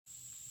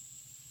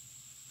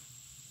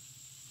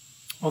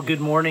Well,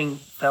 good morning,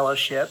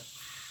 fellowship.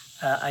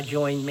 I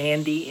join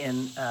Mandy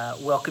in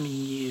welcoming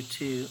you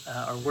to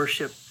our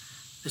worship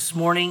this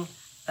morning.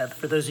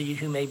 For those of you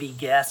who may be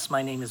guests,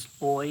 my name is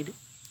Lloyd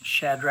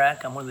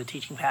Shadrach. I'm one of the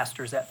teaching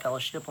pastors at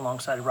Fellowship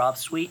alongside Rob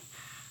Sweet,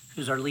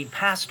 who's our lead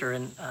pastor.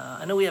 And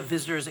I know we have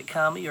visitors that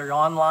come. You're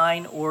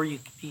online or you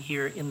can be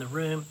here in the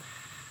room.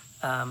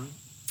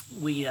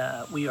 We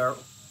are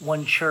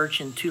one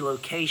church in two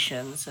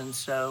locations. And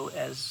so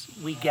as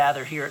we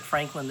gather here at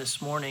Franklin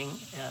this morning,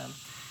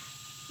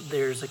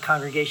 there's a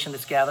congregation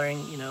that's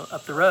gathering,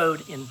 up the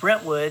road in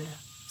Brentwood,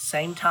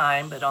 same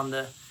time, but on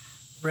the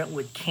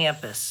Brentwood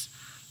campus.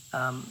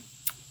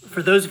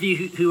 For those of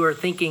you who are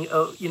thinking,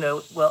 this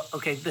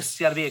has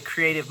got to be a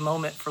creative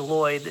moment for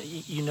Lloyd.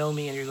 You know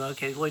me, and you're going,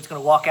 okay, Lloyd's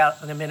going to walk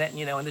out in a minute,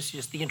 and this is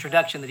just the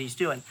introduction that he's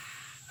doing.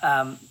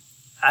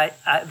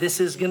 This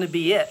is going to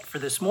be it for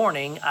this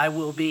morning. I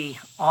will be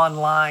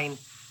online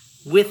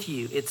with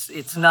you.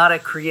 It's not a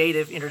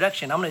creative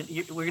introduction. I'm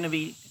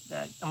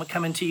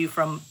coming to you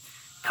from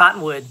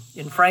Cottonwood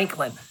in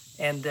Franklin,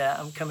 and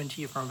I'm coming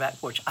to you from a back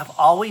porch. I've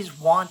always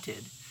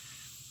wanted,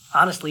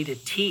 honestly, to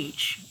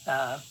teach.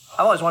 I've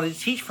always wanted to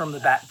teach from the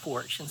back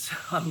porch, and so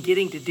I'm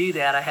getting to do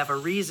that. I have a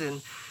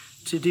reason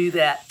to do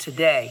that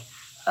today.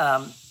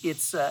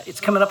 It's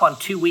coming up on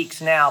 2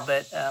 weeks now,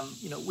 but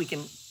we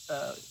can.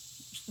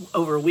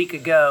 Over a week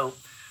ago,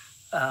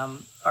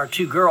 our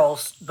two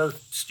girls,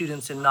 both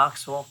students in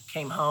Knoxville,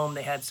 came home.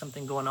 They had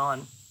something going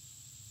on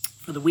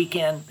for the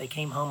weekend. They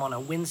came home on a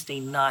Wednesday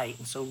night.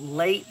 And so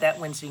late that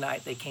Wednesday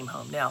night, they came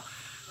home. Now,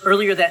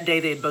 earlier that day,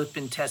 they had both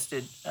been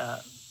tested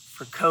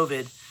for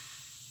COVID.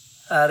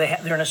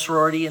 They're in a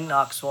sorority in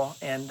Knoxville,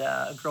 and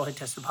a girl had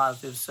tested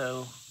positive.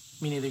 So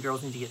many of the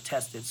girls need to get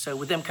tested. So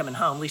with them coming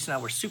home, Lisa and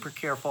I were super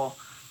careful.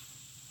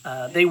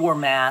 They wore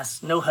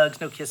masks, no hugs,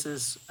 no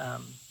kisses.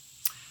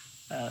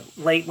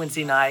 Late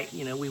Wednesday night,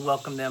 we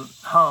welcomed them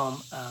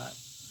home.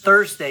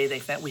 Thursday,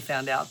 we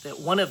found out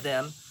that one of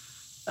them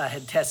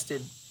had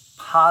tested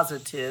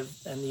positive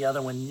and the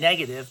other one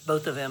negative,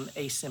 both of them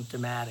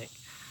asymptomatic.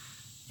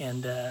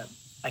 And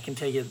I can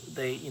tell you,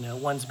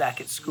 one's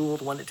back at school.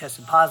 The one that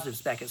tested positive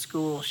is back at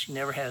school. She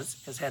never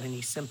has had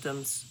any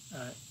symptoms,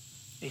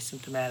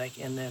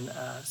 asymptomatic. And then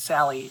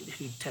Sally,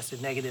 who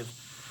tested negative,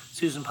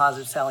 Susan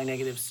positive, Sally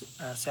negative.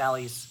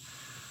 Sally's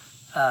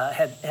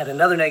had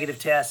another negative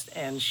test,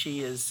 and she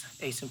is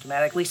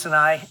asymptomatic. Lisa and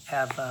I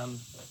have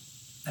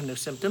no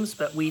symptoms,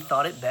 but we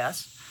thought it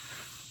best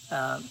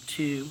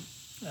to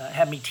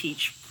have me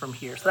teach from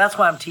here. So that's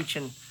why I'm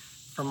teaching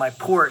from my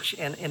porch.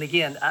 And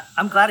again,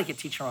 I'm glad I get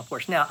to teach from my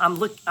porch. Now, I'm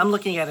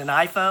looking at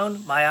my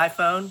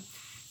iPhone,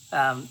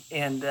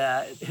 and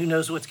who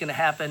knows what's going to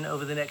happen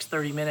over the next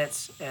 30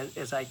 minutes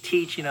as I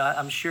teach.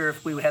 I'm sure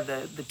if we had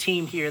the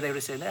team here, they would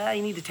have said,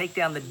 you need to take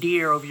down the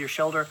deer over your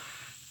shoulder.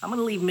 I'm going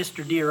to leave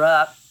Mr. Deer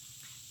up,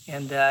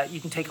 and you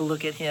can take a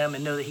look at him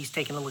and know that he's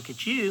taking a look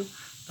at you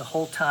the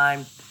whole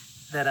time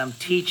that I'm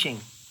teaching.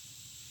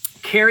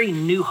 Carey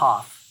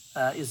Nieuwhof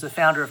is the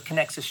founder of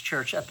Connexus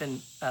Church up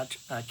in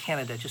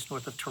Canada, just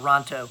north of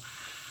Toronto.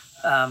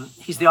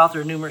 He's the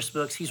author of numerous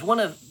books. He's one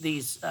of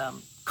these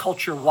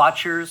culture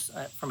watchers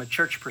from a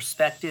church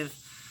perspective,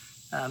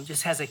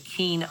 just has a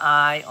keen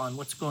eye on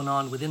what's going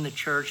on within the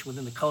church,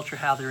 within the culture,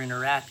 how they're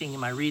interacting.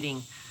 In my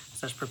reading,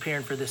 as I was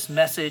preparing for this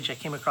message, I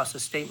came across a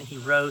statement he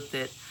wrote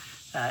that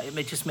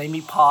just made me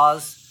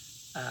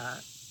pause,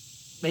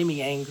 made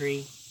me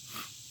angry,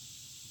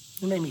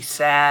 it made me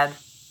sad.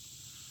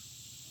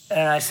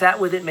 And I sat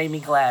with it, made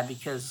me glad,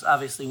 because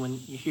obviously when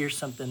you hear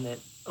something that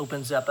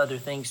opens up other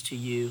things to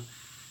you,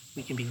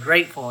 we can be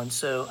grateful. And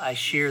so I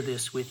share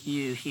this with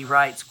you. He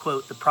writes,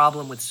 quote, "The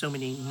problem with so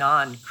many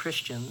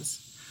non-Christians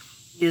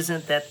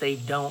isn't that they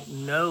don't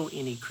know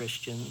any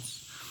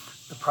Christians.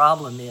 The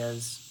problem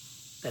is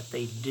that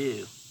they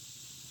do."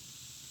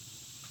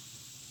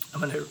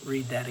 I'm going to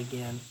read that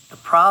again. The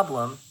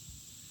problem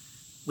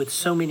with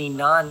so many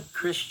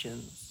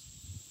non-Christians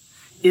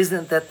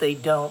isn't that they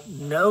don't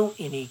know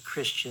any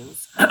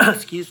Christians.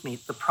 Excuse me.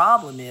 The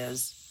problem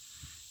is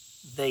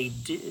they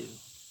do.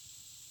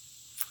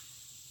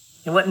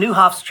 And what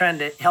Nieuwhof's trying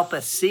to help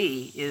us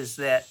see is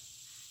that,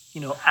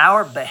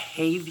 our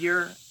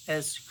behavior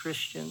as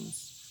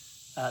Christians,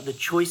 the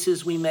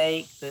choices we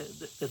make, the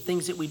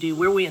things that we do,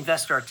 where we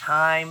invest our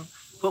time,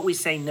 what we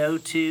say no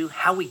to,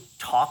 how we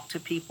talk to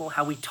people,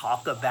 how we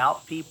talk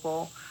about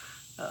people,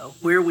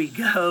 where we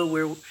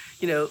go,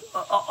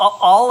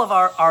 all of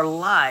our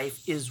life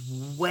is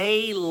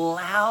way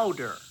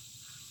louder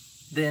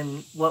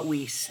than what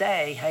we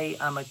say, hey,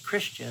 I'm a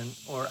Christian,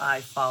 or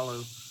I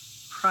follow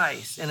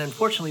Christ. And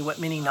unfortunately, what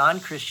many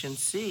non-Christians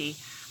see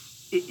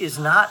is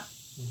not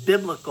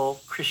biblical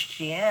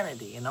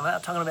Christianity. And I'm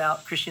not talking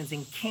about Christians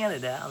in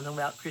Canada. I'm talking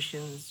about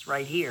Christians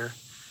right here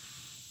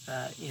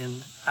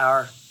in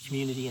our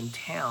community and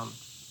town.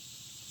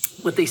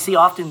 What they see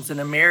often is an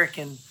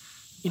American,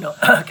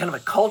 kind of a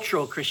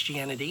cultural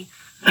Christianity,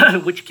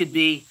 which could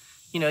be,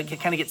 it can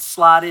kind of get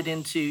slotted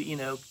into,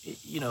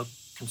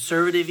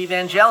 conservative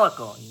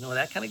evangelical.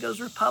 That kind of goes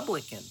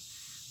Republican.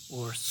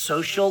 or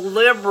social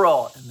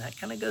liberal, and that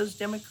kind of goes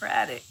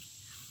Democratic.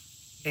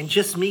 And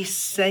just me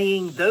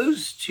saying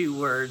those two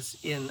words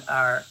in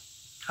our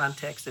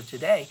context of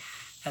today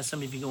has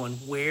some of you going,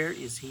 where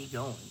is he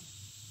going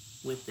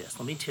with this?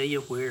 Let me tell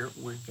you where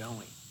we're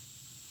going.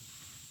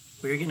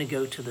 We're going to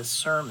go to the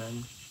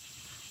Sermon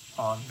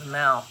on the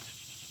Mount.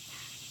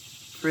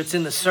 For it's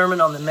in the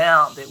Sermon on the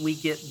Mount that we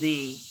get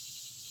the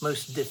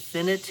most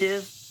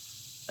definitive,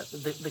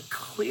 the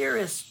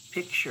clearest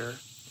picture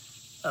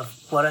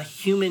of what a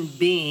human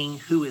being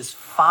who is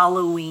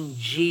following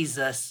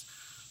Jesus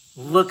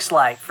looks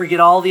like. Forget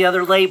all the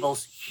other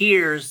labels.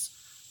 Here's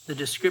the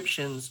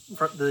description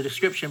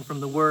from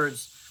the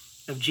words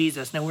of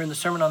Jesus. Now, we're in the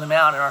Sermon on the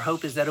Mount, and our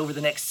hope is that over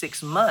the next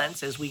 6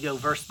 months, as we go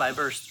verse by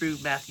verse through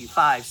Matthew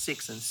 5,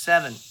 6, and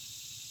 7,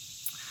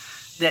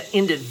 that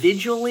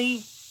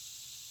individually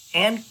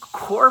and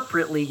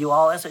corporately, you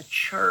all as a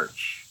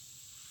church,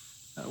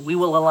 we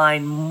will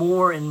align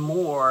more and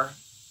more,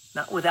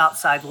 not with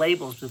outside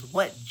labels, with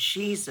what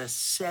Jesus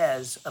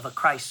says of a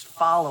Christ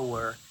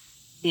follower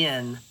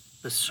in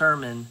the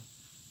Sermon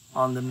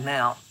on the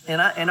Mount.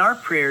 And our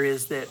prayer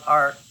is that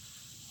our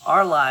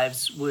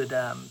lives would,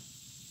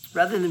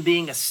 rather than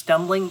being a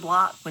stumbling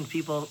block when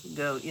people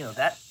go,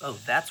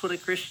 that's what a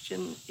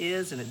Christian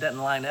is, and it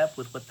doesn't line up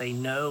with what they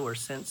know or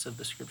sense of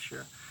the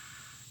Scripture,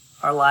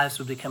 our lives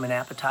would become an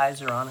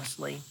appetizer,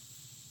 honestly,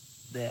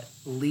 that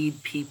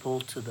lead people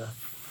to the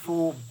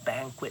full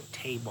banquet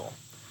table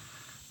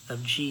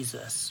of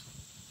Jesus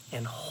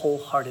and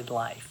wholehearted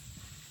life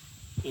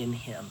in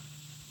him.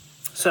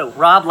 So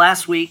Rob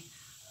last week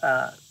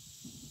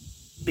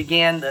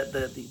began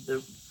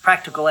the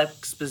practical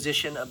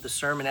exposition of the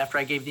sermon after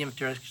I gave the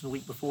introduction the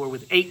week before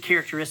with 8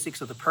 characteristics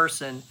of the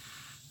person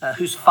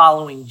who's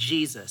following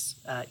Jesus.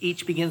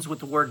 Each begins with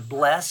the word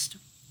blessed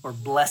or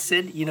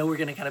blessed. We're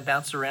going to kind of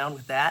bounce around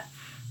with that.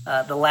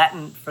 The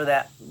Latin for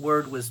that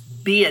word was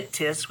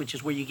beatus, which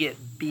is where you get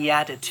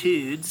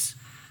beatitudes.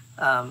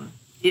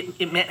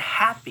 It meant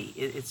happy.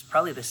 It's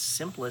probably the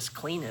simplest,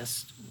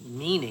 cleanest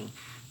meaning.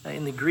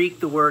 In the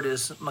Greek, the word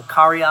is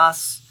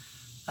makarios.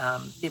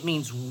 It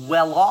means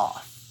well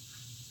off.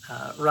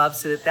 Rob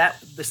said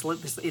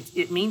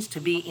it means to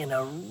be in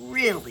a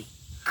really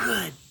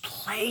good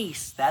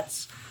place.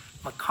 That's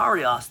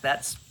makarios.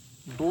 That's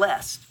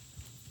blessed.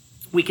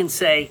 We can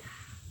say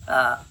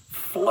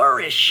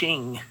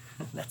flourishing.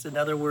 That's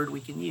another word we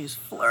can use.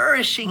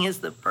 Flourishing is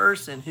the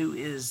person who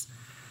is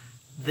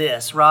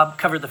this. Rob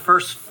covered the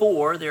first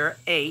 4. There are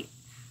 8.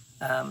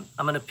 I'm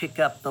going to pick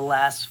up the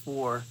last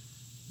 4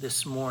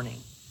 this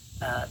morning.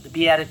 The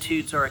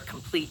Beatitudes are a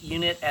complete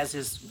unit, as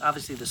is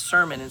obviously the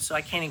sermon. And so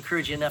I can't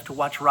encourage you enough to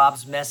watch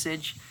Rob's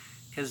message,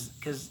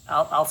 because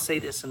I'll say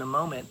this in a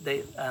moment.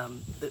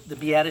 The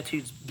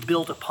Beatitudes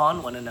build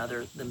upon one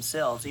another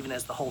themselves, even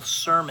as the whole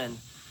sermon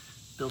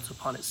built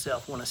upon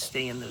itself. I want to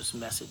stay in those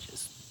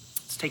messages.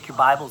 Let's take your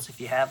Bibles if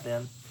you have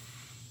them.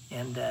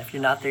 And if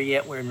you're not there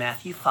yet, we're in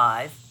Matthew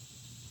 5.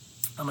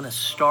 I'm going to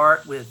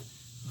start with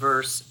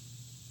verse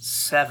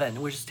 7.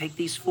 We'll just take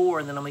these 4,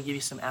 and then I'm going to give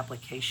you some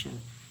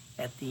application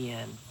at the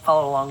end.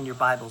 Follow along in your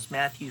Bibles.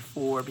 Matthew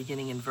 4,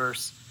 beginning in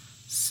verse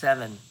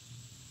 7.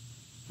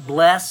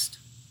 Blessed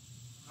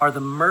are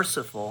the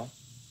merciful,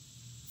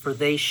 for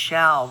they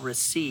shall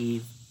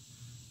receive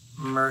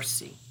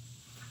mercy.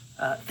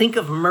 Think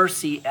of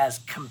mercy as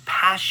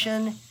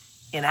compassion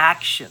in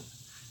action.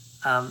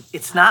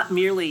 It's not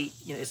merely,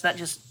 it's not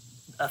just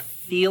a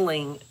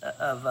feeling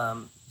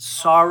of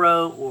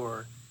sorrow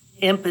or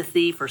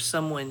empathy for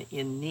someone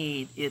in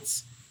need.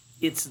 It's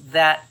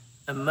that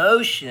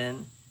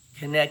emotion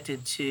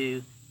connected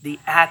to the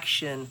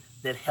action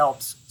that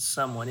helps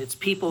someone. It's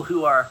people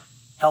who are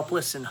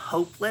helpless and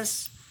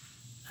hopeless,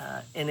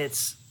 and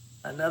it's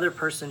another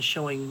person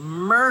showing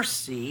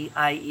mercy,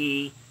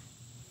 i.e.,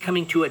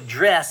 coming to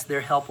address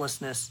their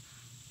helplessness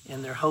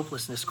and their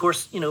hopelessness. Of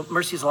course,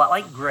 mercy is a lot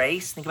like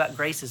grace. Think about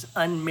grace as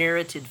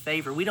unmerited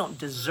favor. We don't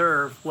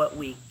deserve what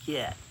we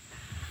get.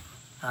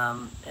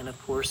 And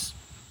of course,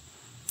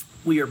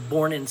 we are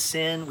born in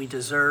sin. We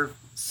deserve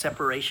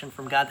separation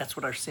from God. That's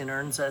what our sin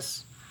earns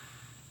us.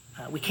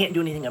 We can't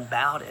do anything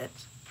about it.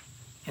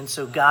 And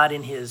so God,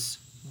 in his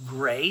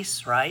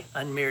grace, right,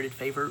 unmerited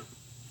favor,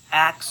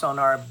 acts on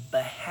our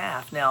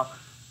behalf. Now,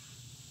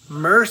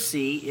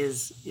 mercy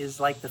is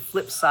like the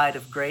flip side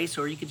of grace,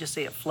 or you could just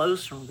say it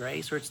flows from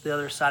grace, or it's the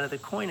other side of the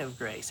coin of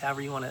grace,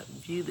 however you want to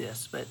view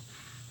this. But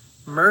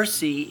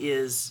mercy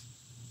is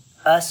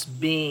us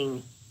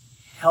being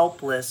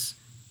helpless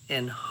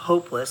and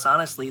hopeless.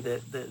 Honestly,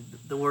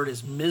 the word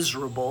is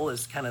miserable,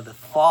 is kind of the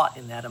thought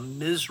in that, a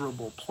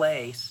miserable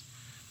place.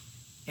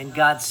 And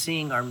God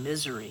seeing our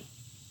misery,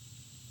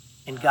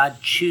 and God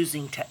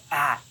choosing to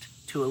act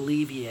to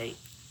alleviate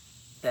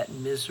that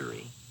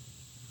misery.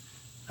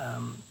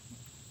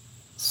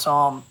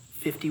 Psalm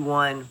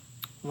 51,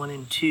 1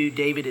 and 2,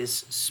 David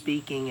is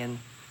speaking, and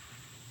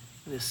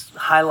this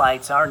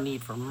highlights our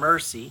need for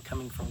mercy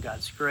coming from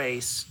God's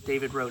grace.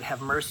 David wrote,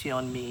 "Have mercy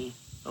on me,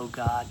 O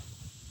God,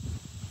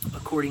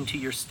 according to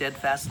your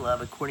steadfast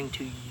love, according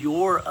to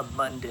your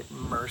abundant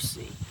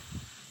mercy.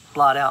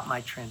 Blot out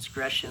my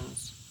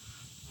transgressions.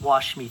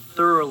 Wash me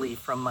thoroughly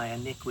from my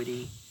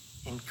iniquity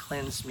and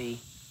cleanse me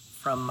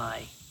from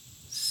my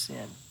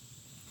sin.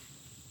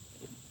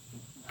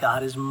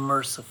 God is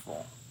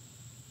merciful.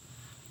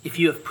 If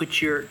you have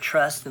put your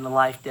trust in the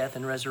life, death,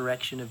 and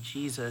resurrection of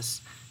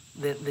Jesus,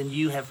 then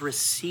you have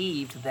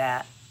received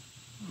that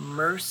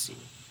mercy.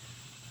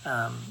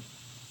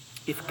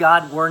 If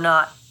God were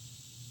not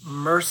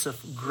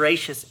merciful,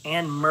 gracious,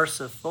 and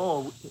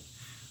merciful,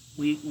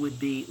 we would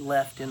be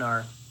left in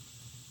our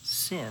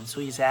sin.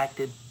 So he's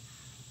acted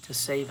to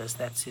save us.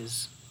 That's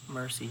his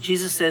mercy.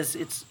 Jesus says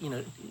it's,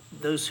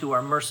 those who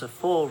are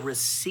merciful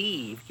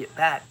get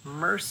back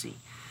mercy.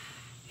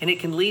 And it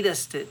can lead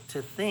us to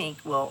think,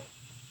 well,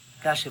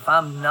 gosh, if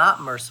I'm not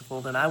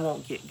merciful, then I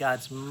won't get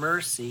God's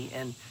mercy.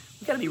 And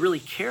we've got to be really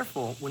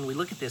careful when we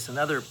look at this and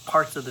other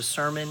parts of the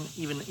sermon,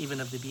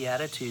 even of the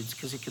Beatitudes,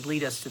 because it could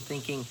lead us to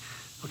thinking,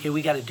 okay,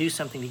 we got to do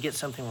something to get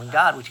something from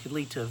God, which could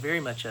lead to very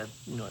much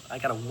I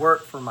got to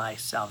work for my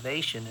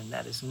salvation, and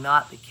that is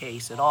not the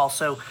case at all.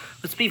 So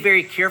let's be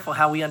very careful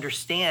how we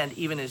understand,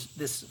 even as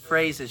this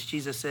phrase, as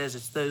Jesus says,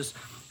 it's those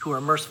who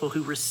are merciful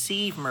who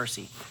receive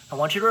mercy. I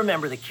want you to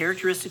remember the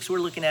characteristics we're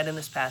looking at in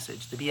this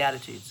passage, the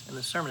Beatitudes, and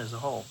the sermon as a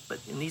whole, but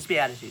in these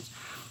Beatitudes,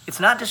 it's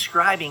not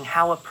describing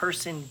how a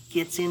person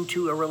gets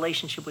into a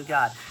relationship with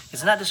God.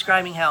 It's not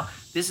describing how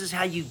this is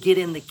how you get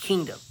in the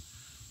kingdom.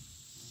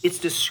 It's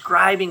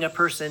describing a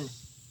person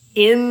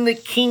in the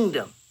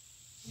kingdom,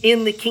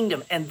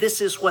 and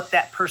this is what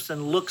that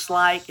person looks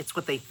like. It's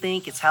what they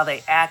think. It's how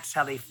they act. It's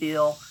how they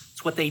feel.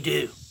 It's what they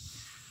do.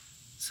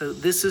 So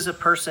this is a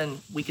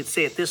person, we could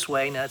say it this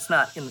way. Now, it's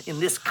not, in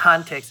this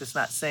context, it's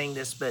not saying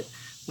this, but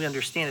we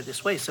understand it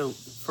this way. So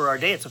for our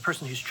day, it's a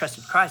person who's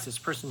trusted Christ. It's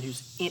a person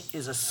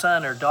is a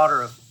son or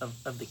daughter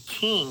of the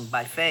King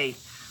by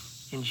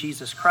faith in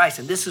Jesus Christ.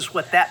 And this is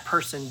what that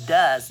person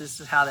does.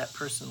 This is how that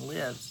person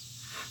lives.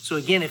 So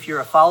again, if you're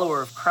a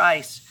follower of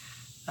Christ,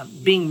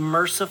 being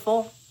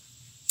merciful,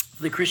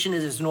 for the Christian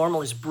is as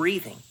normal as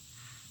breathing.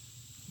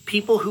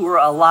 People who are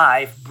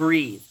alive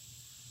breathe.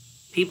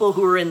 People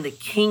who are in the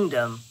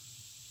kingdom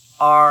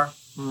are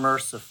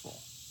merciful.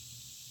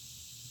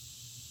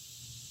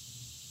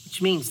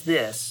 Which means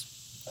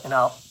this, and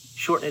I'll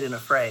shorten it in a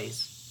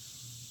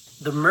phrase.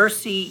 The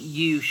mercy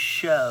you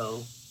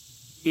show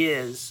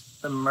is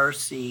the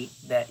mercy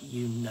that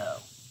you know.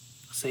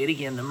 I'll say it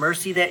again. The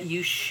mercy that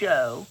you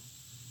show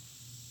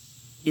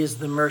is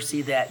the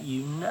mercy that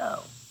you know.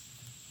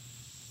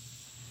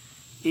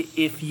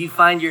 If you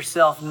find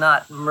yourself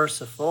not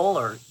merciful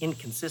or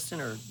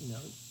inconsistent or,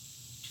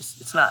 just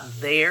it's not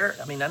there.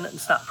 I mean,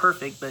 it's not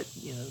perfect, but,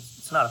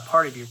 it's not a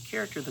part of your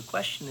character. The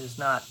question is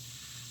not,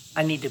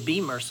 I need to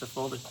be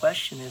merciful. The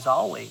question is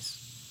always,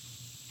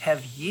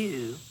 have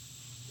you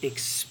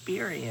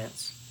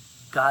experienced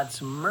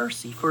God's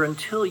mercy? For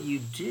until you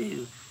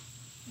do,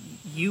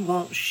 you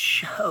won't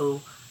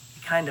show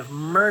the kind of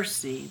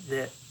mercy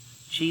that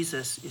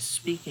Jesus is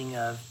speaking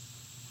of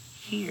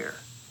here.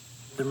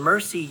 The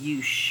mercy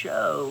you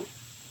show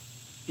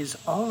is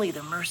only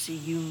the mercy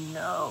you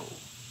know.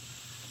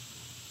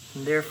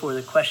 And therefore,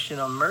 the question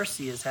on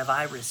mercy is, have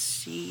I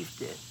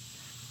received it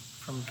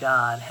from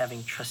God,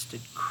 having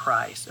trusted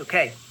Christ?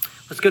 Okay,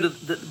 let's go to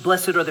the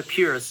blessed are the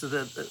pure. So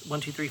the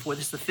 1, 2, 3, 4.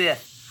 This is the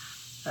fifth.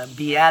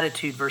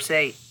 Beatitude, verse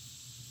 8.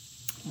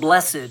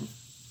 Blessed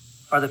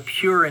are the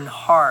pure in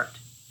heart,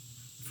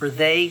 for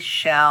they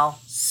shall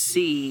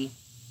see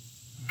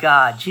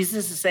God.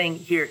 Jesus is saying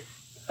here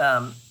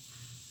that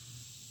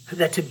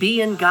to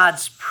be in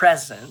God's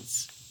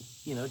presence,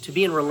 to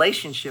be in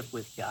relationship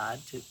with God,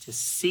 to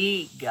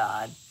see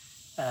God,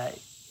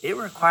 it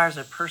requires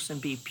a person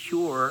be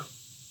pure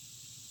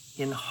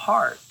in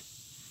heart.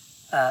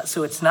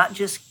 So it's not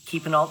just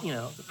keeping all,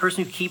 the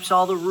person who keeps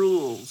all the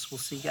rules will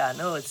see God.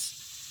 No, it's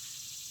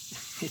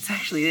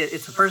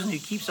a person who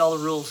keeps all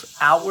the rules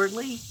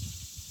outwardly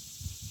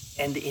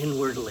and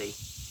inwardly.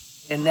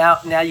 And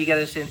now you got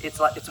to understand,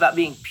 it's about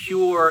being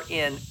pure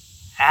in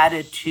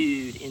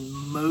attitude, in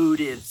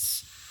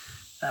motives,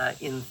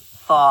 in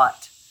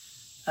thought.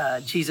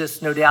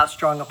 Jesus, no doubt,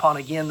 strong upon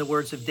again the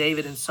words of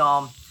David in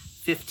Psalm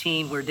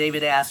 15, where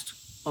David asked,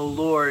 O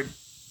Lord,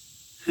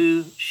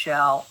 who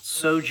shall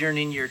sojourn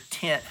in your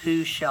tent?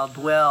 Who shall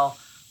dwell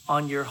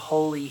on your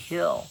holy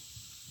hill?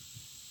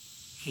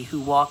 He who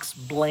walks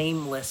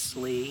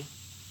blamelessly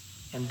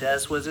and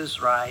does what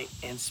is right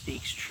and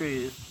speaks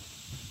truth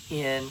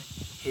in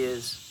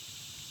his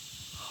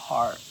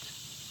heart.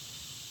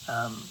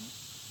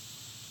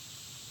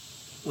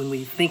 When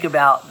we think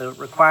about the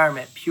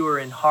requirement, pure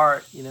in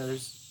heart,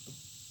 there's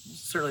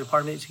certainly a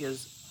part of me that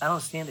goes, I don't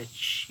stand a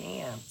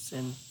chance.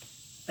 And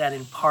that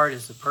in part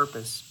is the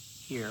purpose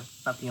here,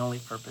 not the only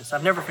purpose.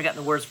 I've never forgotten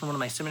the words from one of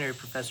my seminary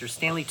professors,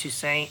 Stanley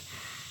Toussaint.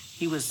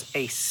 He was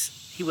a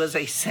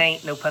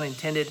saint, no pun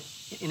intended,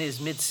 in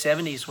his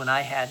mid-70s when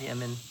I had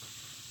him. And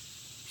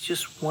he's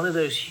just one of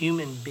those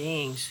human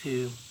beings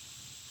who,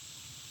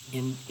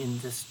 in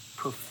this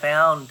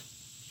profound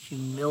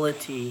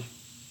humility,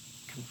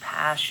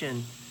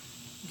 compassion,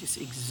 just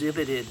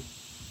exhibited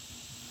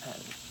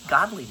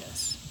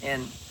godliness.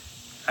 And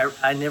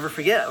I never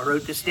forget. I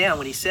wrote this down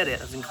when he said it.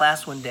 I was in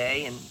class one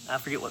day, and I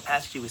forget what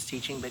passage he was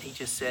teaching, but he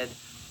just said,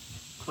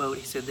 quote,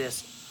 he said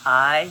this: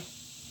 "I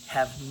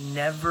have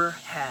never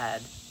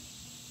had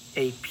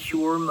a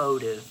pure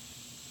motive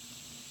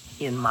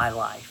in my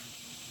life."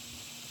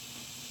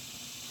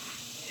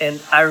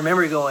 And I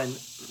remember going,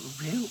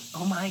 really?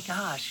 Oh my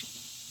gosh.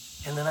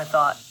 And then I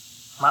thought,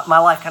 my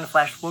life kind of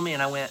flashed for me,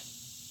 and I went,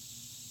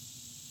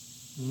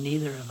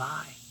 neither have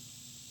I.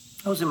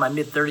 I was in my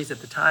mid-30s at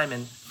the time,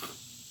 and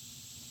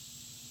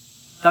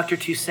Dr.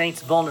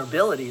 Toussaint's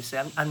vulnerability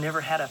said, I've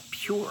never had a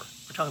pure,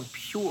 we're talking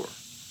pure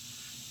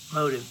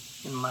motive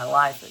in my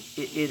life.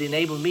 It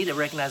enabled me to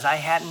recognize I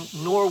hadn't,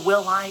 nor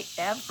will I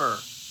ever.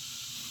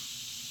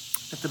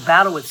 That the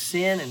battle with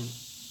sin and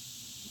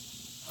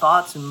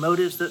thoughts and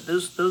motives,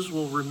 those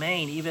will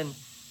remain even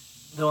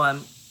though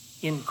I'm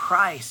in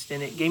Christ.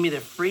 And it gave me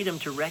the freedom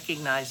to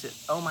recognize that,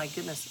 oh my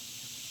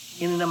goodness,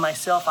 in and of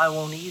myself, I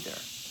won't either.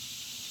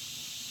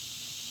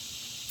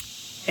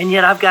 And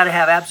yet I've got to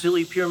have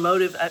absolutely pure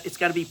motive. It's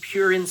got to be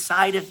pure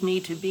inside of me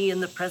to be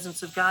in the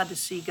presence of God, to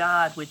see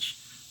God, which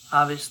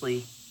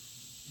obviously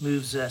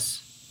moves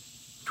us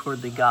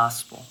toward the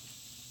gospel.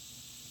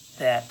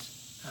 That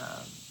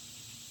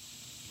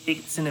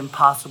it's an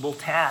impossible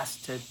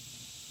task to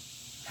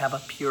have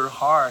a pure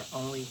heart.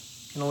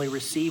 Can only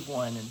receive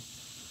one. And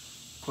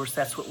of course,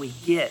 that's what we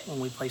get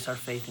when we place our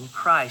faith in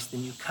Christ, the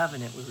new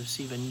covenant. We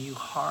receive a new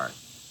heart.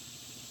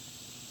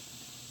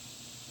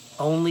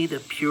 Only the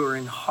pure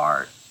in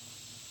heart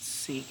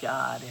see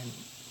God, and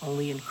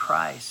only in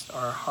Christ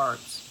are our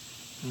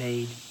hearts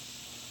made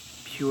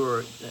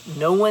pure.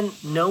 No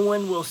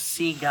one will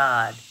see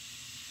God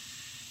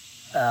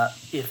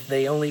if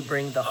they only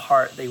bring the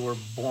heart they were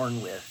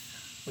born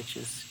with, which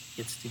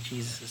gets to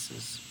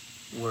Jesus's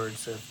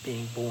words of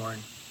being born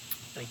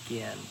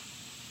again.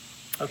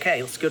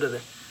 Okay, let's go to the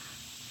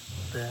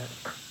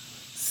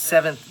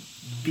seventh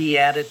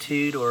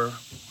beatitude, or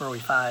where are we?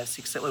 5,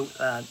 6, 7,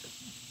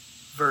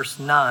 verse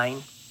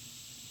 9.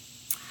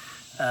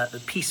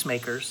 The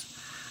peacemakers.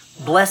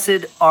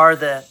 Blessed are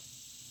the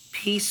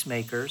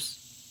peacemakers,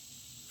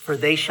 for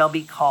they shall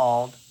be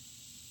called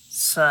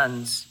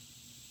sons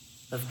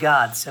of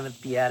God.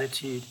 Seventh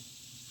beatitude.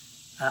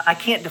 I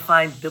can't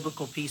define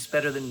biblical peace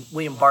better than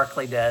William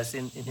Barclay does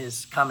in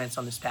his comments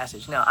on this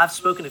passage. Now, I've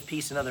spoken of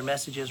peace in other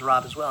messages,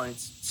 Rob as well, and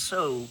it's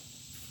so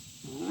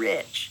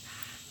rich.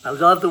 I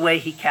love the way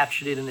he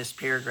captured it in this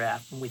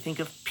paragraph. When we think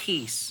of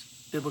peace,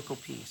 biblical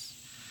peace,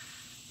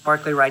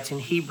 Barclay writes, in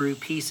Hebrew,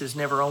 peace is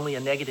never only a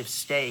negative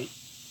state.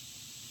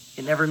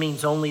 It never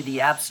means only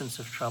the absence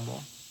of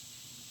trouble.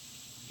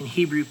 In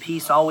Hebrew,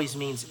 peace always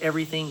means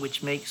everything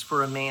which makes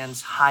for a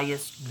man's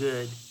highest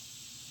good.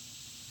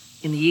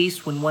 In the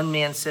East, when one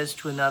man says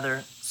to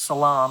another,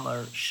 salam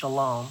or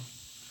shalom,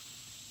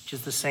 which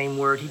is the same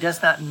word, he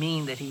does not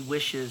mean that he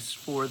wishes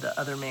for the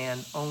other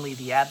man only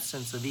the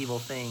absence of evil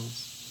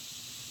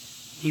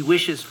things. He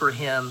wishes for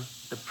him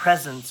the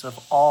presence of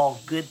all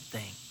good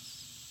things.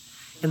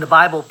 In the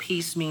Bible,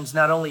 peace means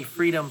not only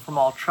freedom from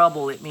all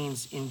trouble, it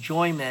means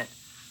enjoyment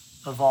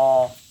of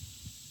all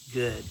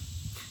good.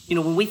 You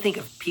know, when we think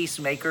of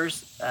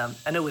peacemakers,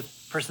 I know with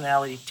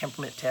personality,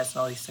 temperament tests,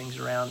 and all these things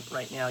around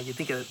right now, you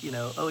think of,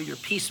 oh, you're a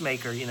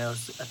peacemaker,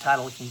 it's a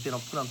title that can be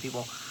put on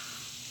people.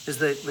 Is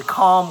the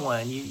calm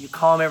one. You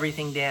calm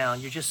everything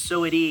down. You're just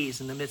so at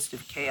ease in the midst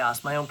of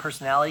chaos. My own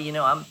personality,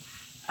 I'm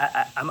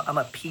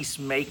a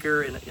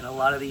peacemaker in a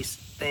lot of these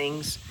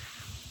things.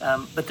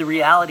 But the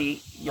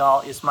reality, y'all,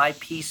 is my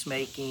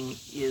peacemaking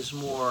is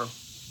more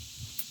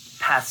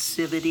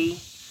passivity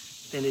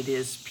than it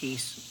is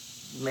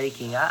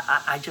peacemaking.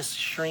 I just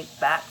shrink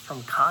back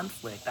from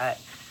conflict.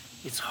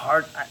 It's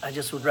hard. I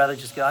just would rather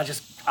just go.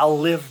 I'll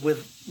live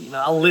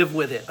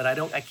with it. But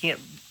I can't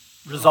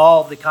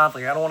resolve the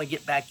conflict. I don't want to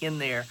get back in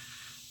there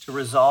to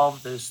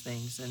resolve those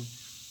things. And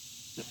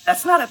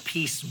that's not a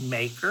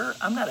peacemaker.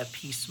 I'm not a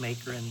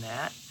peacemaker in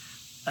that.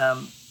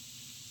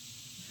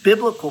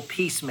 Biblical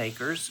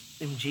peacemakers,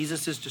 and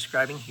Jesus is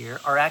describing here,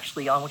 are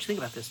actually, I want you to think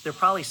about this, they're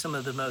probably some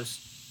of the most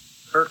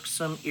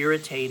irksome,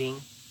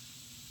 irritating,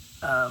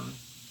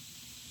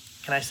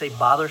 can I say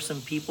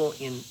bothersome people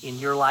in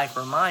your life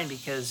or mine,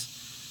 because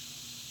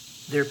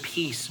they're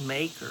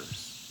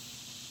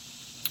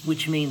peacemakers,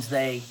 which means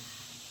they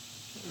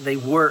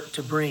work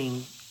to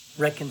bring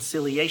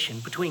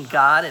reconciliation between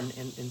God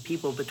and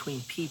people,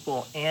 between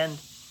people and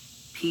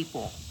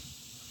people.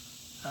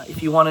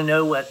 If you want to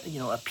know what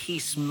a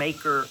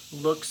peacemaker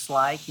looks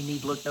like, you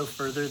need look no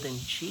further than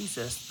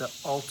Jesus, the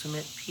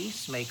ultimate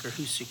peacemaker,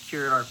 who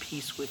secured our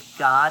peace with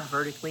God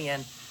vertically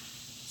and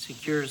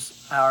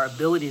secures our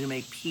ability to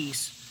make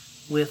peace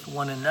with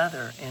one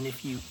another. And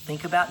if you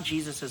think about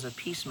Jesus as a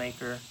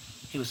peacemaker,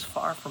 he was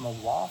far from a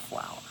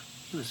wallflower.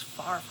 He was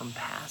far from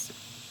passive.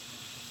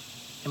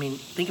 I mean,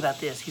 think about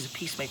this. He's a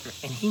peacemaker,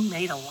 and he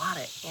made a lot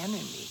of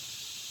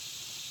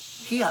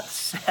enemies. He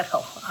upset a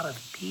lot of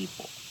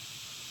people.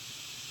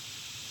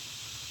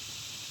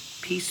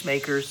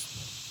 Peacemakers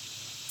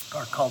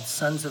are called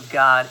sons of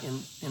God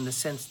in the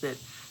sense that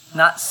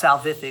not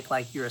salvific,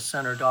 like you're a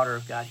son or daughter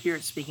of God. Here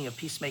it's speaking of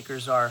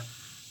peacemakers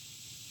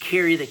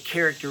carry the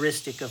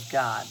characteristic of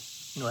God.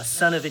 A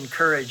son of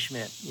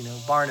encouragement,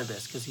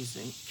 Barnabas, because he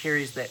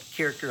carries that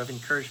character of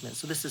encouragement.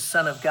 So this is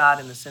son of God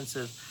in the sense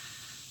of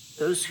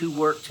those who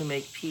work to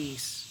make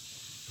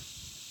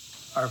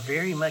peace are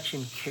very much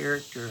in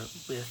character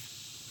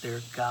with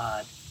their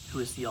God, who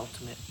is the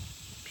ultimate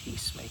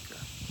peacemaker.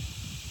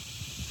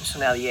 So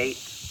now the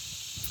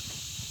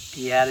 8th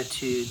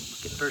beatitude,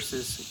 look at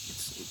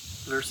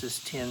verses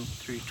 10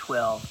 through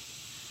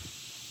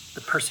 12.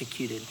 The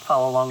persecuted.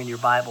 Follow along in your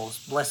Bibles.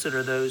 Blessed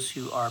are those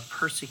who are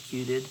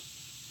persecuted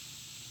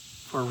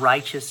for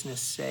righteousness'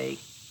 sake,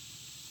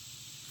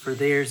 for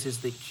theirs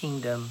is the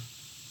kingdom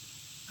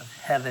of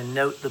heaven.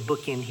 Note the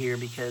bookend here,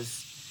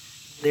 because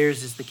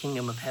theirs is the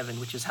kingdom of heaven,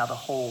 which is how the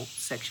whole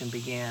section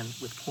began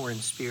with poor in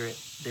spirit.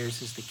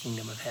 Theirs is the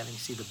kingdom of heaven. You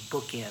see the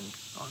bookend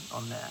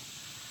on that.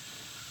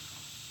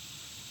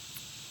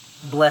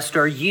 Blessed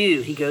are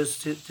you. He goes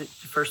to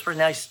first person.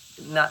 Now he's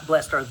not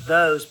blessed are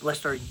those,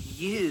 blessed are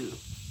you.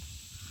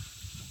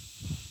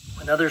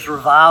 When others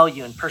revile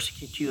you and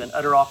persecute you and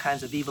utter all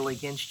kinds of evil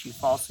against you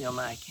falsely on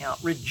my account,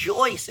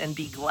 rejoice and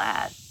be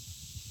glad,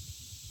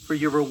 for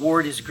your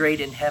reward is great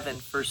in heaven.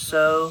 For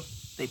so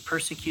they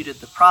persecuted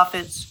the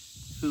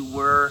prophets who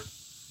were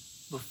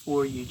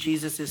before you.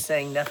 Jesus is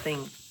saying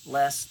nothing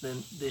less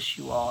than this,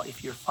 you all.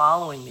 If you're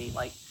following me,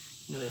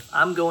 if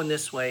I'm going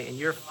this way and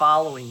you're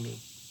following me,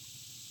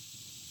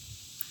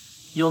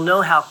 you'll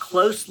know how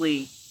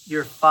closely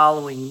you're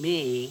following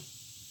me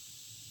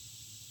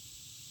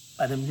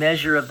by the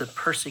measure of the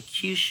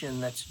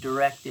persecution that's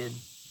directed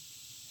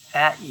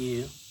at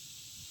you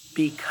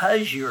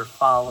because you're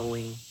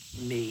following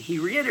me. He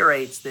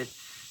reiterates that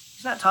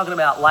he's not talking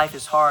about life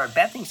is hard.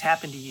 Bad things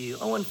happen to you.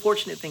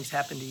 Unfortunate things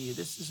happen to you.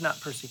 This is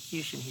not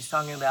persecution. He's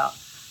talking about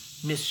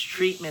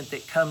mistreatment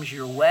that comes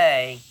your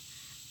way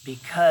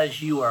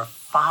because you are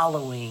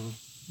following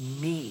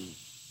me.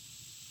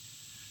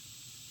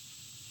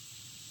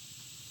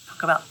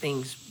 About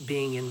things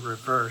being in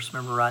reverse.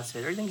 Remember Rod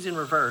said everything's in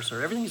reverse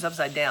or everything's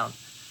upside down.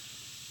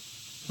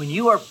 When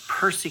you are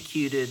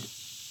persecuted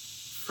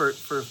for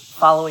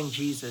following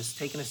Jesus,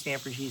 taking a stand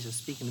for Jesus,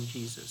 speaking of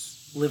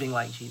Jesus, living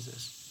like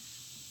Jesus,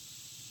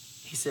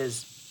 he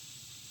says,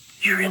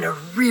 you're in a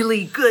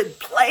really good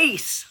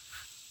place.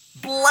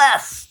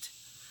 Blessed.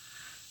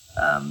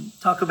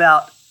 Talk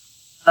about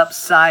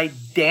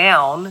upside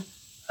down.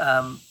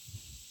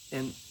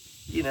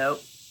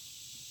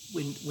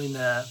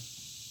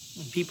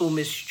 When people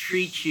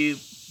mistreat you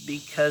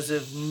because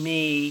of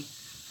me,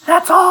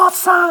 that's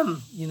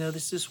awesome.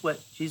 This is what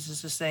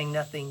Jesus is saying,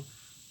 nothing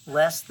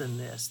less than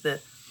this.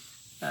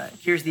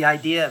 Here's the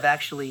idea of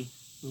actually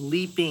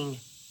leaping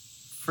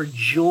for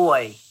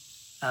joy.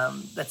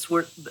 That's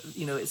where,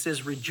 it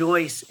says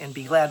rejoice and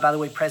be glad. By the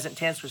way, present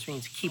tense, which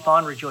means keep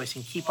on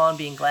rejoicing, keep on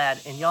being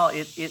glad. And y'all,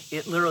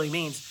 it literally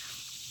means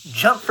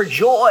jump for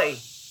joy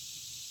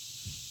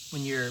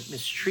when you're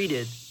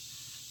mistreated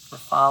for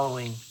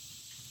following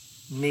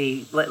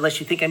me. Lest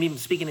you think I'm even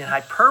speaking in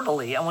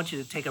hyperbole, I want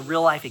you to take a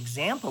real life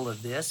example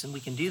of this, and we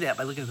can do that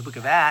by looking at the book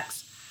of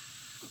Acts.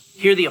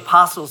 Here the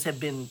apostles have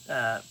been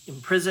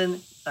in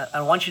prison.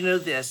 I want you to know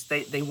this.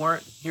 They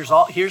weren't,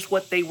 here's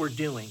what they were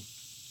doing.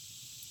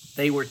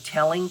 They were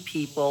telling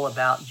people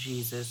about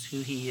Jesus,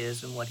 who he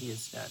is and what he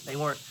has done. They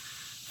weren't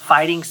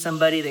fighting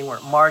somebody. They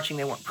weren't marching.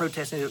 They weren't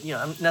protesting.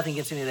 Nothing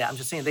against any of that. I'm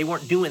just saying they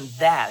weren't doing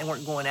that. They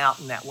weren't going out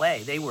in that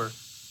way. They were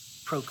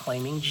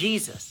proclaiming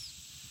Jesus.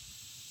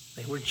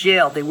 They were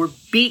jailed. They were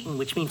beaten,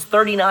 which means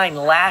 39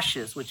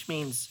 lashes, which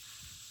means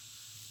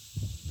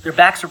their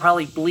backs are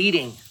probably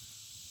bleeding.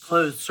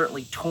 Clothes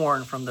certainly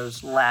torn from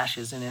those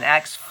lashes. And in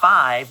Acts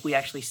 5, we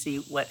actually see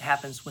what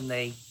happens when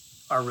they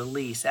are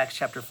released. Acts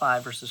chapter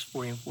 5, verses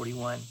 40 and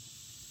 41.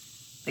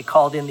 They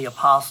called in the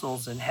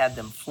apostles and had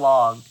them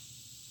flogged.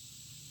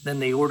 Then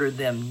they ordered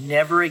them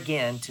never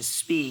again to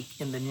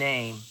speak in the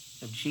name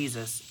of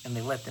Jesus, and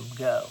they let them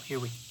go. Here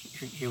we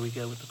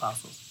go with the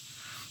apostles.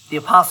 The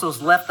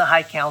apostles left the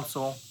high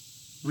council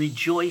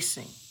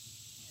rejoicing,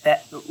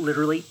 that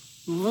literally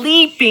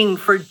leaping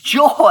for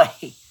joy,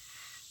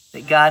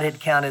 that God had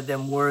counted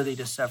them worthy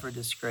to suffer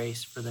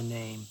disgrace for the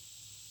name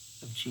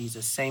of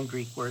Jesus. Same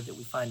Greek word that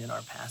we find in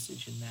our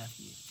passage in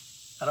Matthew.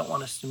 I don't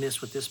want us to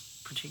miss what this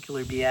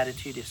particular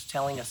beatitude is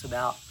telling us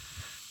about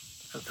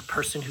the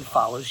person who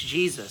follows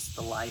Jesus,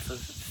 the life of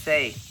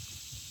faith.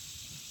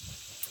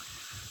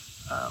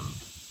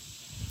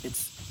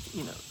 It's,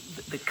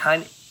 the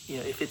kind,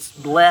 if it's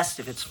blessed,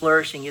 if it's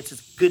flourishing, it's a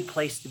good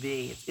place to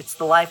be. It's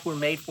the life we're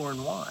made for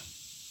and want.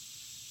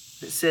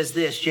 It says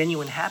this: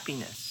 genuine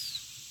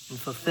happiness and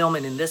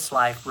fulfillment in this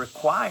life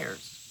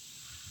requires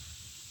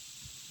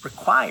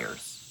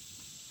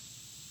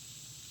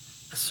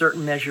a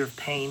certain measure of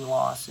pain,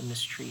 loss, and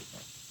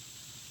mistreatment.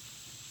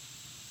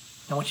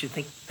 I want you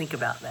to think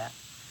about that.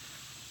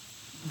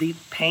 The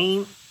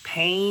pain,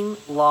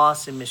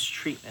 loss, and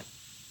mistreatment.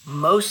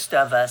 Most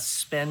of us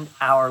spend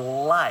our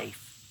life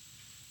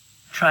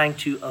trying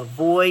to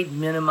avoid,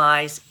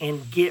 minimize,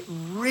 and get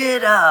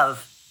rid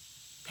of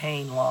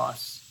pain,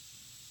 loss,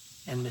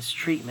 and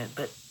mistreatment.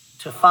 But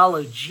to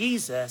follow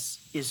Jesus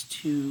is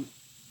to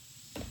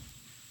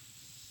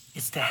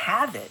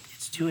have it.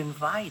 It's to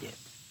invite it.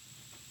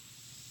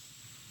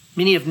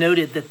 Many have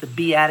noted that the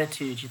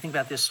Beatitudes, you think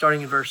about this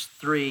starting in verse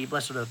 3,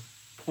 blessed are the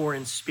poor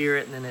in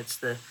spirit, and then it's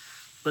the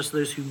blessed are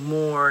those who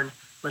mourn,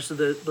 blessed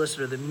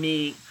are the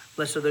meek,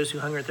 blessed are those who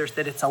hunger and thirst,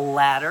 that it's a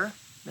ladder,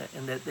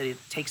 and that it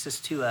takes us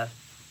to a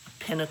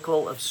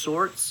pinnacle of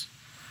sorts.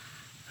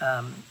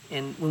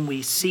 And when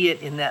we see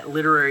it in that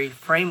literary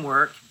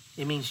framework,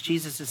 it means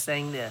Jesus is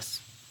saying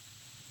this.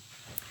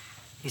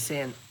 He's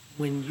saying,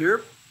 when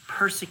you're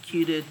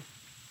persecuted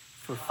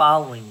for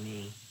following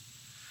me,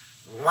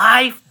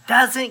 life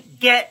doesn't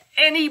get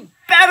any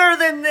better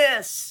than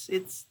this.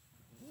 It's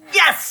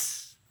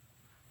yes.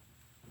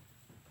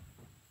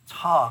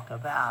 Talk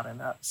about an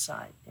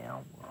upside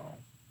down world.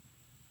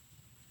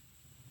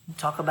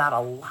 Talk about a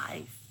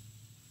life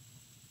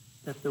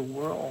that the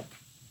world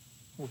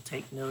will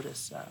take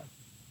notice of.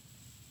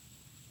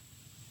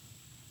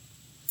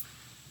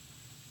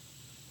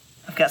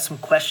 I've got some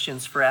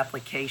questions for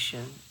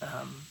application.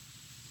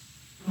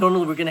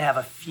 Normally we're going to have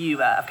a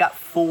few. I've got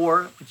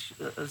 4, which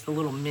is a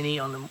little mini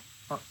on the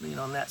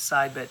on that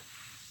side, but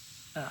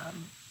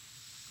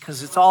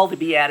because it's all the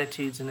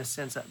Beatitudes in a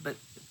sense. But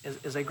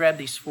as I grab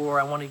these 4,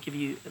 I want to give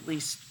you at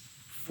least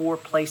 4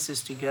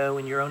 places to go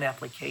in your own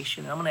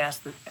application. And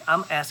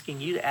I'm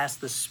asking you to ask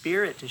the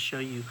Spirit to show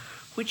you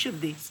which of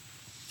these,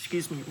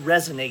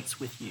 resonates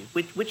with you.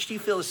 Which do you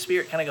feel the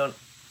Spirit kind of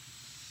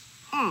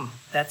going,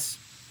 that's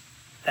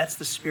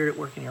the Spirit at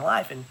work in your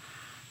life, and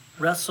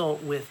wrestle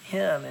with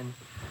Him and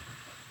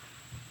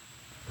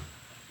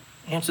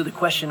answer the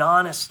question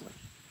honestly.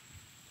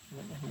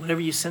 And whatever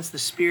you sense the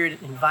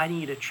Spirit inviting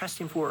you to trust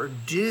Him for or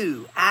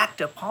act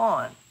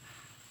upon,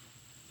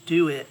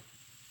 do it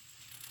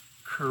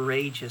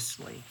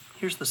courageously.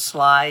 Here's the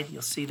slide.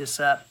 You'll see this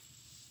up.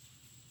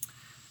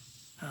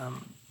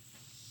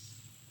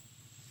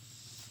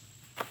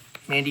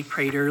 Mandy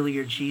prayed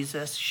earlier,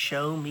 Jesus,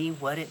 show me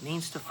what it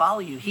means to follow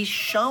you. He's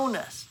shown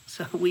us.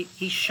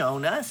 He's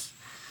shown us.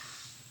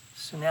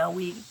 So now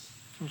we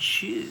can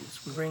choose.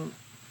 We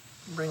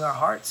bring our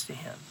hearts to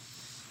Him.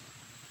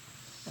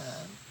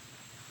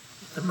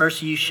 The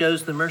mercy you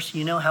shows the mercy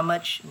you know. How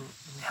much and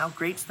how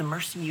great's the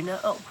mercy you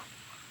know?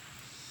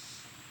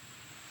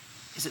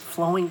 Is it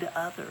flowing to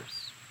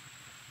others?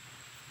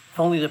 If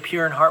only the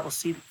pure in heart will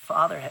see the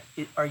Father.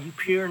 Are you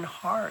pure in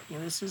heart?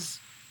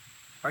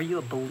 Are you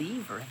a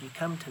believer? Have you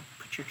come to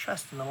put your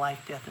trust in the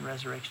life, death, and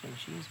resurrection of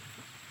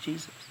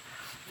Jesus?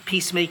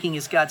 Peacemaking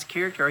is God's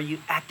character. Are you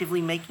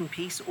actively making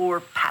peace or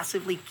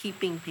passively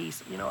keeping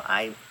peace?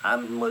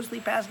 I'm mostly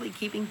passively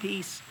keeping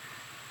peace.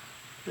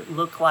 Does it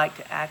look like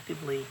to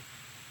actively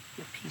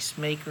be a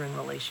peacemaker in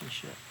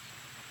relationship?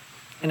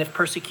 And if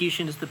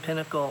persecution is the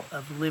pinnacle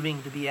of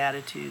living the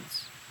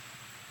Beatitudes,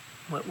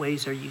 what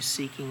ways are you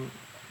seeking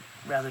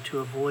rather to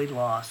avoid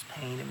loss,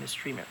 pain, and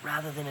mistreatment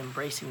rather than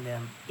embracing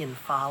them in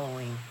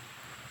following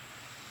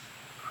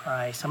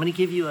Christ? I'm going to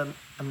give you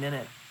a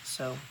minute.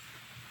 So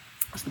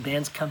as the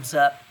band comes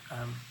up,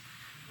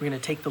 we're going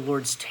to take the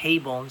Lord's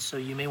table. And so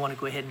you may want to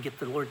go ahead and get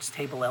the Lord's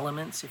table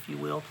elements, if you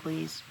will,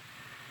 please.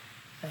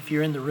 If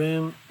you're in the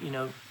room,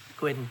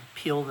 go ahead and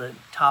peel the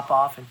top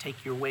off and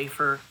take your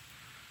wafer.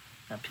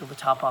 Peel the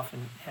top off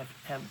and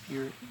have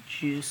your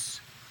juice.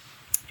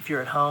 If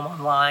you're at home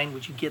online,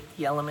 would you get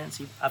the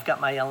elements? I've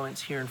got my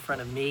elements here in front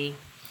of me.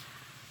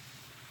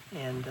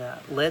 And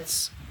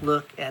let's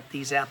look at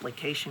these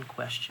application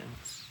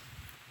questions.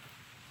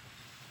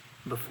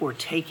 Before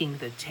taking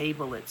the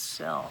table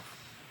itself,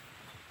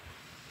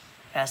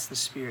 ask the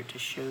Spirit to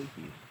show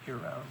you your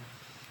own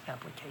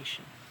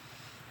application.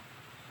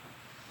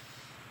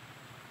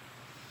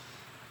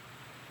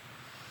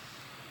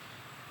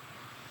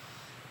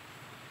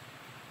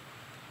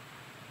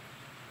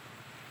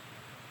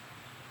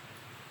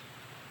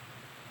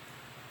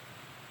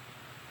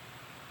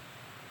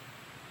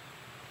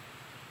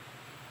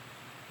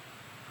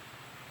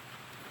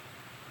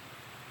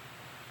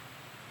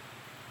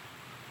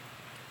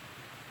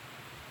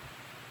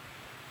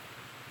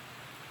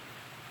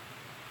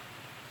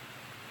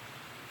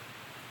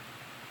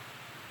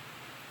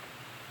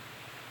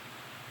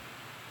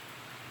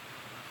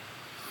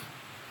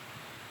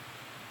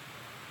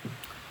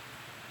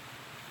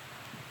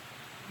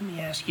 Let me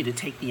ask you to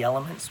take the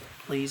elements,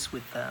 please,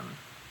 with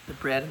the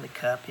bread and the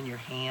cup in your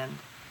hand.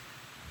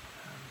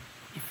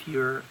 If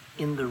you're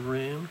in the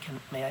room,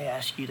 may I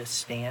ask you to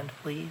stand,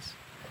 please?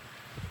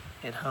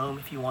 At home,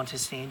 if you want to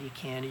stand, you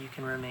can, or you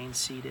can remain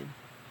seated.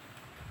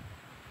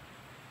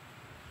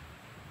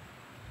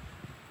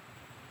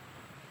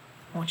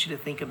 I want you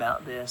to think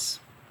about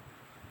this.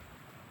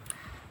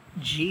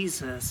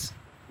 Jesus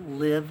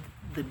lived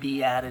the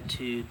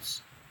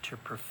Beatitudes to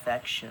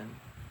perfection,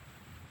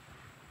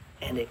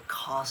 and it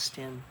cost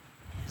him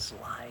his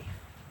life.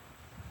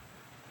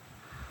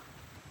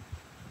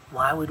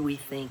 Why would we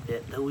think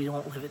that though we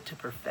don't live it to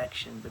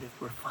perfection, but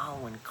if we're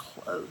following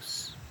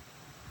close,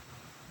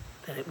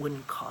 that it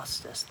wouldn't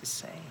cost us the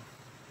same?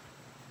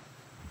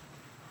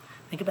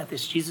 Think about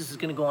this. Jesus is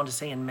going to go on to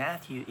say in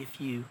Matthew,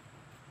 if you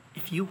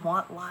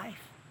want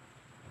life,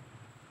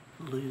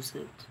 lose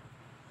it.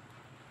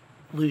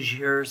 Lose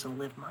yours and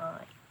live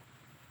mine.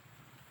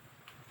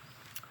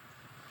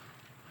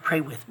 Pray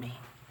with me.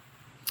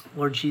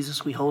 Lord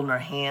Jesus, we hold in our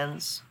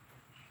hands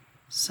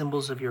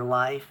symbols of your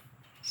life,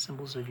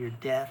 symbols of your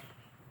death.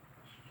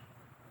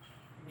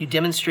 You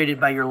demonstrated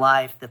by your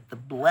life that the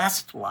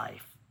blessed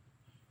life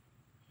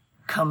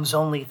comes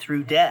only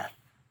through death.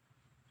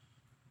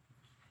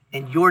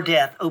 And your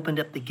death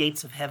opened up the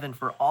gates of heaven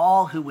for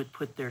all who would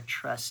put their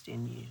trust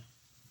in you.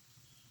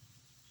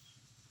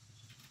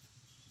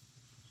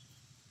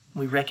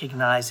 We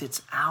recognize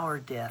it's our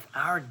death,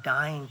 our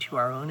dying to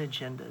our own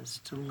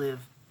agendas to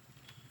live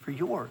for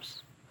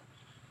yours,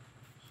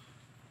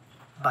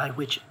 by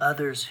which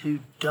others who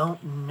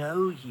don't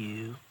know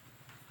you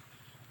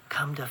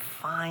come to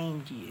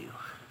find you.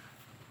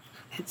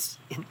 It's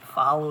in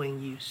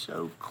following you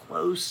so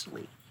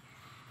closely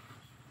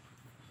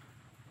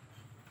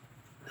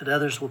that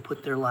others will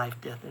put their life,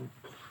 death, and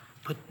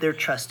put their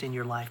trust in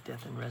your life,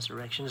 death, and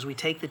resurrection. As we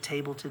take the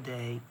table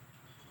today,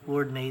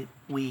 Lord, may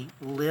we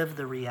live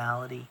the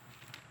reality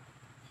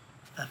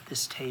of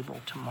this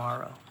table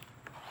tomorrow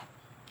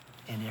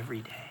and every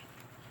day.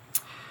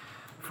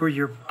 For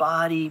your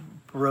body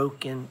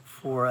broken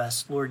for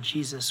us, Lord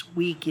Jesus,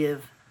 we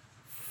give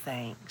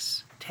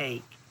thanks.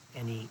 Take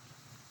and eat.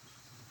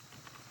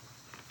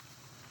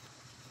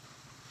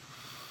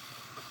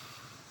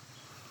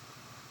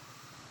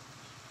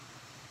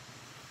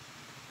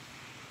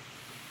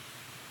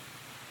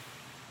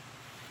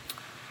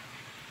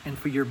 And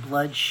for your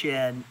blood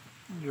shed,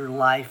 your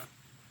life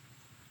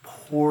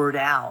poured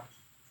out,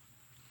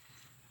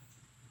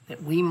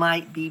 that we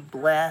might be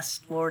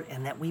blessed, Lord,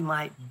 and that we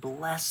might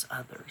bless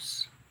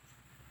others.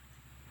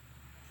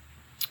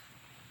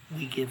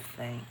 We give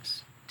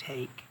thanks.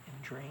 Take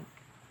and drink.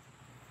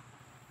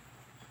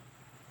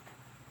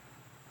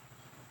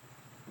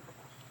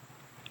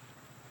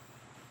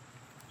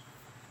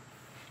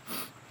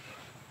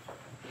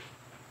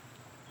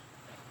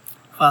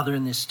 Father,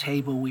 in this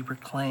table we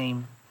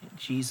proclaim that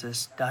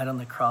Jesus died on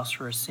the cross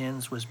for our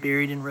sins, was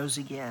buried and rose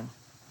again.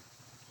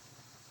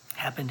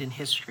 Happened in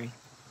history.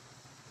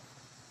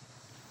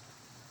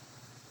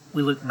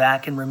 We look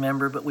back and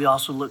remember, but we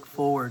also look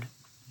forward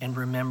and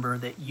remember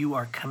that you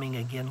are coming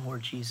again,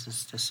 Lord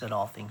Jesus, to set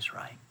all things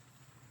right.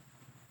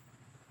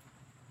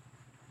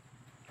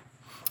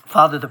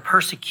 Father, the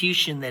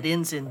persecution that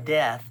ends in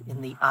death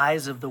in the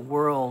eyes of the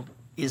world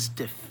is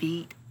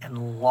defeat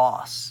and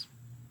loss.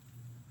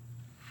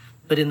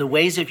 But in the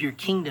ways of your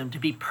kingdom, to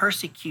be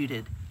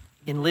persecuted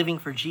in living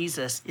for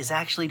Jesus is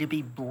actually to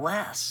be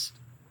blessed.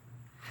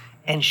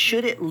 And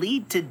should it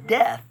lead to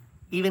death,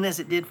 even as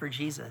it did for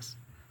Jesus,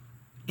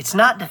 it's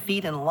not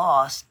defeat and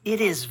loss, it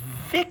is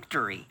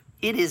victory.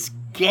 It is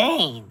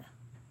gain.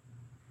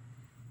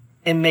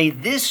 And may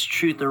this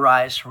truth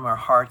arise from our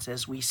hearts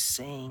as we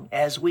sing,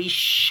 as we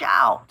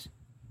shout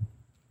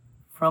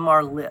from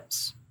our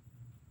lips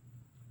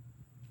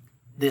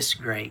this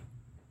great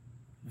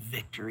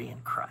victory in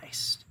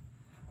Christ.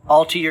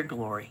 All to your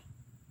glory,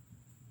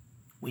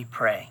 we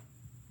pray.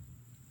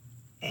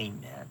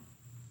 Amen.